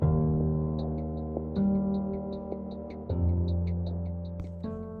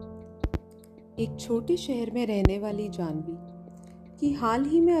एक छोटे शहर में रहने वाली जानवी की हाल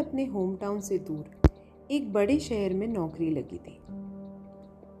ही में अपने होम टाउन से दूर एक बड़े शहर में नौकरी लगी थी।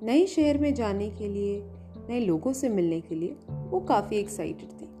 नए शहर में जाने के लिए, नए लोगों से मिलने के लिए वो काफ़ी एक्साइटेड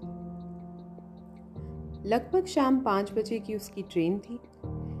थी। लगभग शाम 5 बजे की उसकी ट्रेन थी।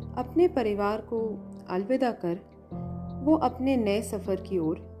 अपने परिवार को अलविदा कर वो अपने नए सफ़र की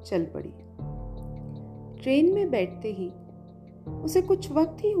ओर चल पड़ी। ट्रेन में बैठते ही उसे कुछ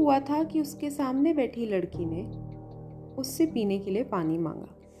वक्त ही हुआ था कि उसके सामने बैठी लड़की ने उससे पीने के लिए पानी मांगा।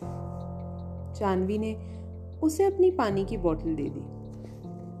 जानवी ने उसे अपनी पानी की बोतल दे दी।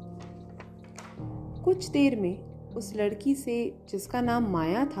 कुछ देर में उस लड़की से, जिसका नाम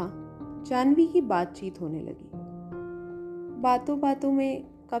माया था, जानवी की बातचीत होने लगी। बातों बातों में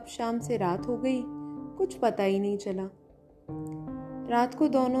कब शाम से रात हो गई कुछ पता ही नहीं चला। रात को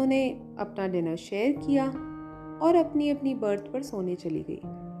दोनों ने अपना डिनर शेयर किया और अपनी अपनी बर्थ पर सोने चली गई।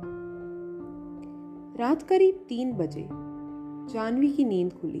 रात करीब 3 बजे जानवी की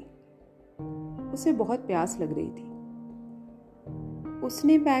नींद खुली। उसे बहुत प्यास लग रही थी।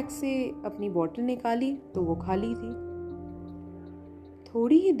 उसने बैग से अपनी बोतल निकाली तो वो खाली थी।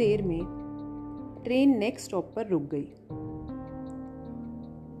 थोड़ी ही देर में ट्रेन नेक्स्ट स्टॉप पर रुक गई।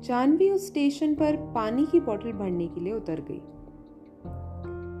 जानवी उस स्टेशन पर पानी की बोतल भरने के लिए उतर गई।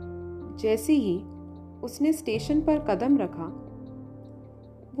 जैसे ही उसने स्टेशन पर कदम रखा,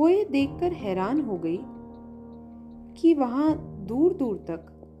 वो ये देखकर हैरान हो गई कि वहां दूर दूर तक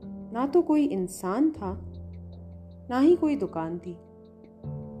ना तो कोई इंसान था, ना ही कोई दुकान थी।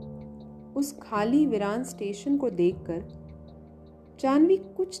 उस खाली वीरान स्टेशन को देखकर जानवी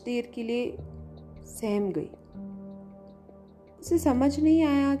कुछ देर के लिए सहम गई। उसे समझ नहीं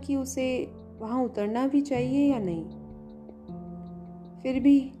आया कि उसे वहां उतरना भी चाहिए या नहीं। फिर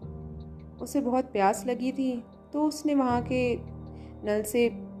भी उसे बहुत प्यास लगी थी तो उसने वहाँ के नल से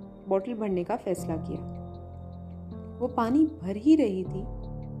बोतल भरने का फैसला किया। वो पानी भर ही रही थी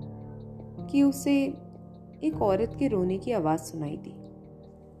कि उसे एक औरत के रोने की आवाज़ सुनाई दी।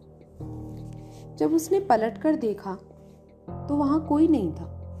 जब उसने पलटकर देखा तो वहाँ कोई नहीं था।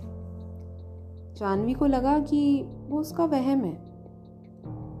 जानवी को लगा कि वो उसका वहम है।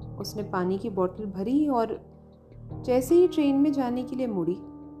 उसने पानी की बोतल भरी और जैसे ही ट्रेन में जाने के लिए मुड़ी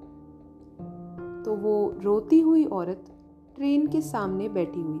तो वो रोती हुई औरत ट्रेन के सामने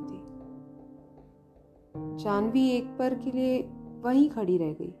बैठी हुई थी। जानवी एक पल के लिए वहीं खड़ी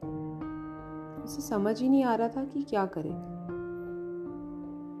रह गई। उसे समझ ही नहीं आ रहा था कि क्या करे।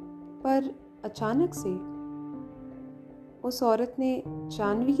 पर अचानक से उस औरत ने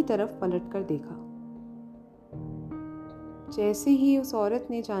जानवी की तरफ पलटकर देखा। जैसे ही उस औरत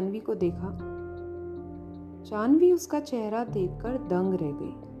ने जानवी को देखा, जानवी उसका चेहरा देखकर दंग रह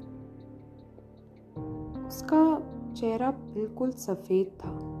गई। उसका चेहरा बिल्कुल सफेद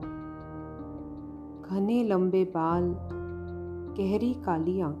था। घने लंबे बाल, गहरी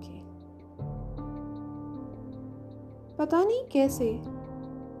काली आंखें। पता नहीं कैसे,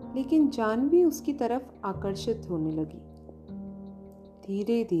 लेकिन जानवी उसकी तरफ आकर्षित होने लगी।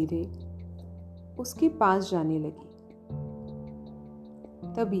 धीरे धीरे उसके पास जाने लगी।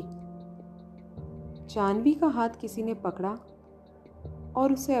 तभी जानवी का हाथ किसी ने पकड़ा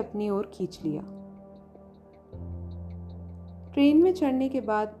और उसे अपनी ओर खींच लिया। ट्रेन में चढ़ने के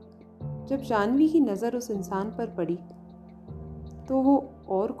बाद जब जानवी की नज़र उस इंसान पर पड़ी तो वो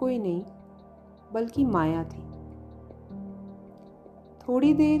और कोई नहीं बल्कि माया थी।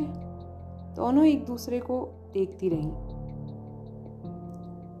 थोड़ी देर दोनों एक दूसरे को देखती रहीं।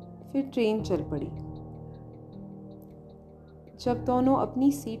 फिर ट्रेन चल पड़ी। जब दोनों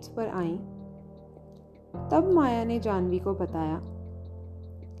अपनी सीट्स पर आईं, तब माया ने जानवी को बताया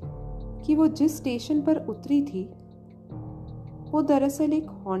कि वो जिस स्टेशन पर उतरी थी वो दरअसल एक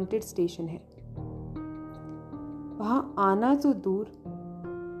हॉन्टेड स्टेशन है। वहां आना तो दूर,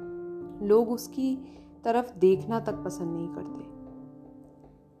 लोग उसकी तरफ देखना तक पसंद नहीं करते।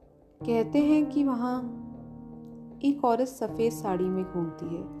 कहते हैं कि वहां एक औरत सफेद साड़ी में घूमती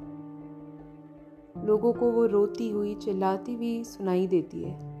है। लोगों को वो रोती हुई, चिल्लाती हुई सुनाई देती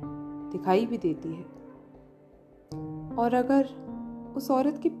है, दिखाई भी देती है। और अगर उस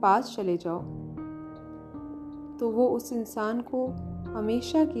औरत के पास चले जाओ तो वो उस इंसान को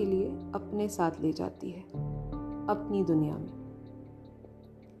हमेशा के लिए अपने साथ ले जाती है, अपनी दुनिया में।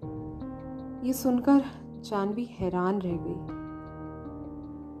 ये सुनकर जानवी हैरान रह गई।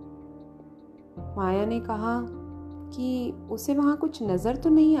 माया ने कहा कि उसे वहां कुछ नजर तो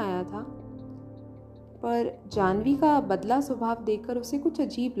नहीं आया था, पर जानवी का बदला स्वभाव देखकर उसे कुछ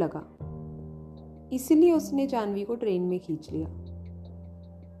अजीब लगा। इसलिए उसने जानवी को ट्रेन में खींच लिया।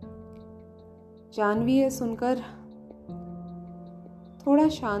 जानवी यह सुनकर थोड़ा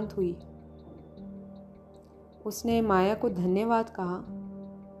शांत हुई उसने माया को धन्यवाद कहा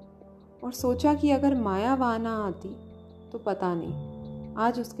और सोचा कि अगर माया वहाँ ना आती तो पता नहीं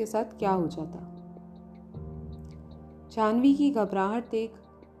आज उसके साथ क्या हो जाता। जानवी की घबराहट देख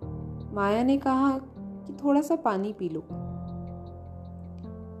माया ने कहा कि थोड़ा सा पानी पी लो।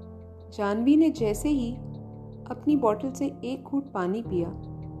 जानवी ने जैसे ही अपनी बोतल से एक घूंट पानी पिया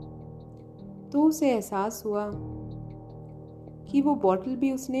तो उसे एहसास हुआ कि वो बोतल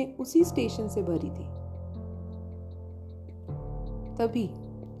भी उसने उसी स्टेशन से भरी थी। तभी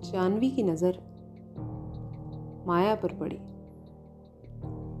जानवी की नजर माया पर पड़ी।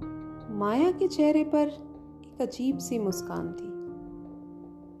 माया के चेहरे पर एक अजीब सी मुस्कान थी,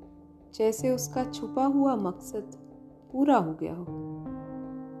 जैसे उसका छुपा हुआ मकसद पूरा हो गया हो।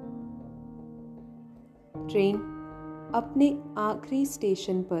 ट्रेन अपने आखिरी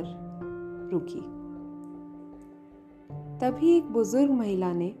स्टेशन पर रुकी। तभी एक बुजुर्ग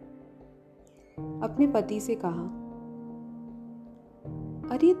महिला ने अपने पति से कहा,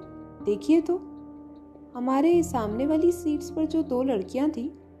 अरे देखिए तो, हमारे सामने वाली सीट्स पर जो 2 लड़कियां थी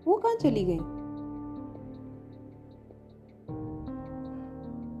वो कहाँ चली गईं?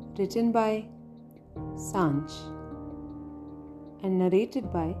 Written by Saanjh and narrated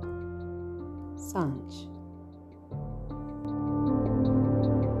by Saanjh.